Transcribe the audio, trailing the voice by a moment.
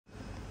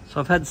So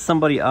I've had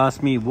somebody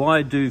ask me,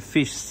 why do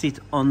fish sit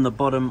on the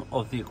bottom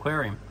of the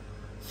aquarium?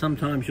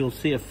 Sometimes you'll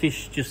see a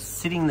fish just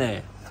sitting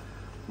there.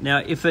 Now,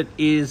 if it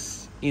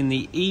is in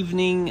the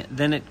evening,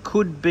 then it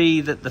could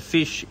be that the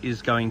fish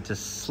is going to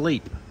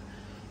sleep.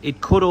 It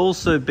could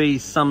also be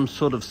some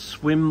sort of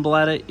swim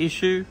bladder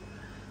issue.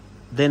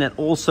 Then it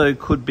also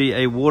could be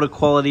a water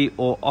quality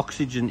or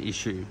oxygen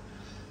issue.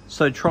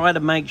 So try to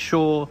make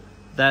sure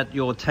that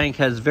your tank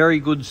has very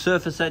good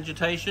surface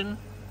agitation.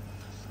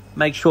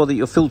 Make sure that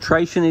your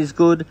filtration is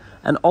good,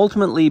 and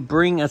ultimately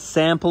bring a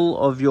sample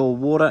of your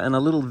water and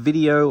a little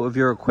video of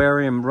your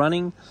aquarium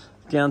running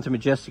down to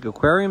Majestic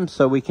Aquarium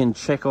so we can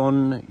check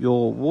on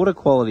your water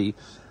quality.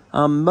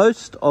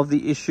 Most of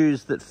the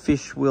issues that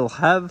fish will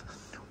have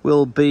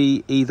will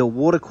be either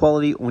water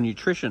quality or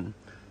nutrition.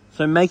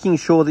 So making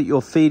sure that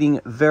you're feeding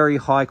very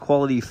high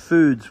quality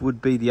foods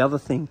would be the other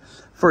thing.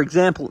 For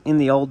example, in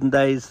the olden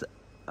days,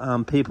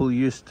 people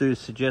used to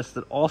suggest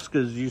that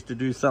Oscars used to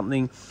do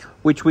something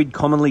which we'd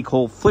commonly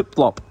call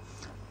flip-flop.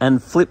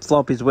 And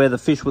flip-flop is where the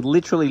fish would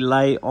literally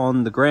lay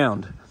on the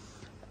ground.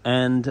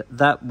 And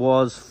that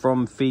was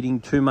from feeding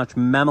too much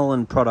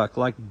mammalian product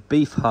like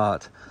beef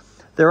heart.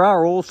 There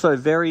are also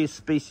various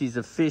species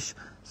of fish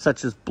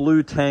such as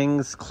blue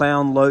tangs,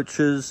 clown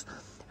loaches,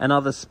 and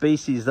other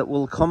species that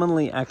will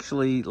commonly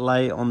actually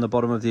lay on the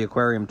bottom of the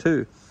aquarium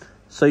too.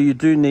 So you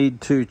do need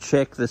to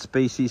check the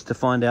species to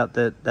find out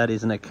that that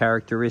isn't a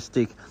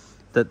characteristic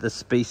that the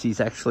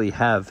species actually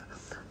have.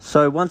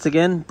 So once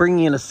again,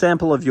 bringing in a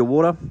sample of your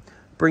water,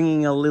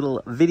 bringing a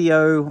little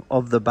video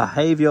of the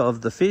behavior of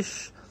the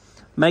fish,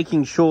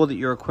 making sure that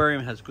your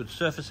aquarium has good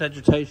surface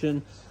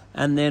agitation,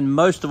 and then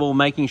most of all,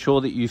 making sure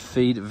that you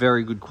feed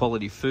very good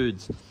quality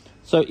foods.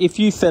 So if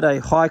you fed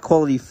a high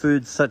quality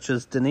food such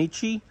as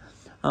Dainichi,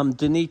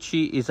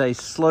 Dainichi is a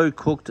slow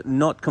cooked,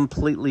 not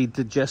completely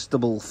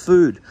digestible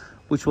food,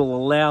 which will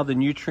allow the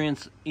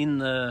nutrients in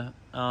the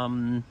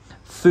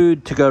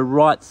food to go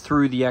right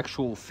through the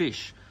actual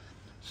fish.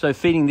 So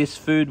feeding this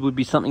food would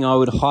be something I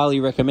would highly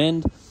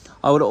recommend.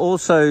 I would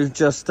also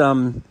just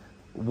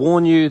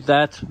warn you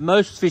that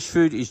most fish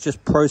food is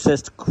just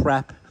processed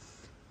crap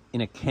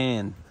in a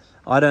can.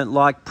 I don't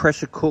like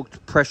pressure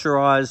cooked,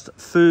 pressurized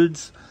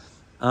foods,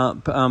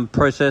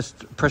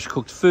 processed pressure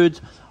cooked foods.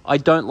 I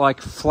don't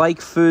like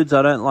flake foods.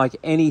 I don't like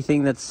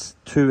anything that's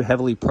too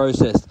heavily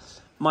processed.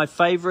 My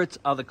favorites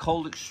are the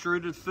cold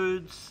extruded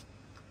foods,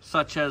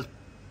 such as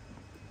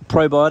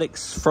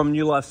probiotics from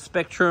New Life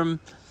Spectrum.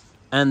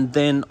 And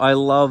then I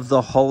love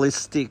the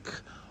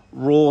holistic,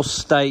 raw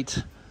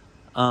state,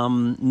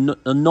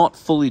 not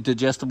fully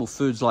digestible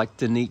foods like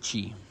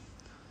Dainichi.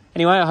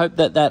 Anyway, I hope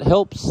that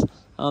helps.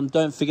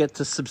 Don't forget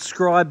to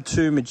subscribe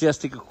to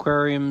Majestic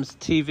Aquariums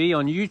TV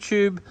on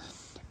YouTube.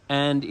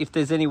 And if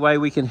there's any way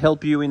we can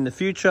help you in the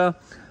future,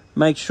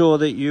 make sure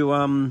that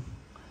you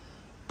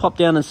pop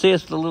down and see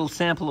us with a little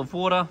sample of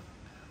water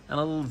and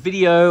a little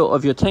video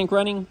of your tank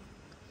running.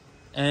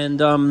 And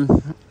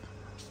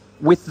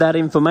with that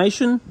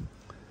information,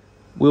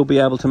 we'll be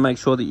able to make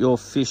sure that your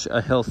fish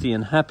are healthy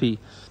and happy.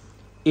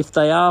 If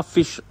they are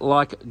fish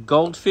like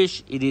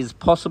goldfish, it is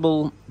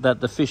possible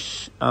that the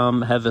fish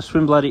have a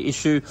swim bladder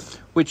issue,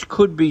 which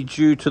could be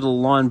due to the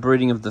line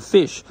breeding of the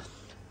fish.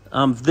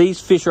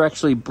 These fish are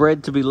actually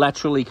bred to be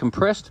laterally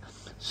compressed,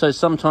 so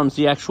sometimes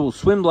the actual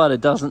swim bladder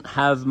doesn't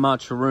have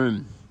much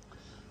room.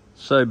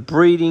 So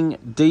breeding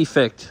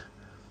defect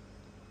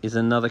is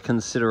another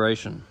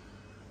consideration.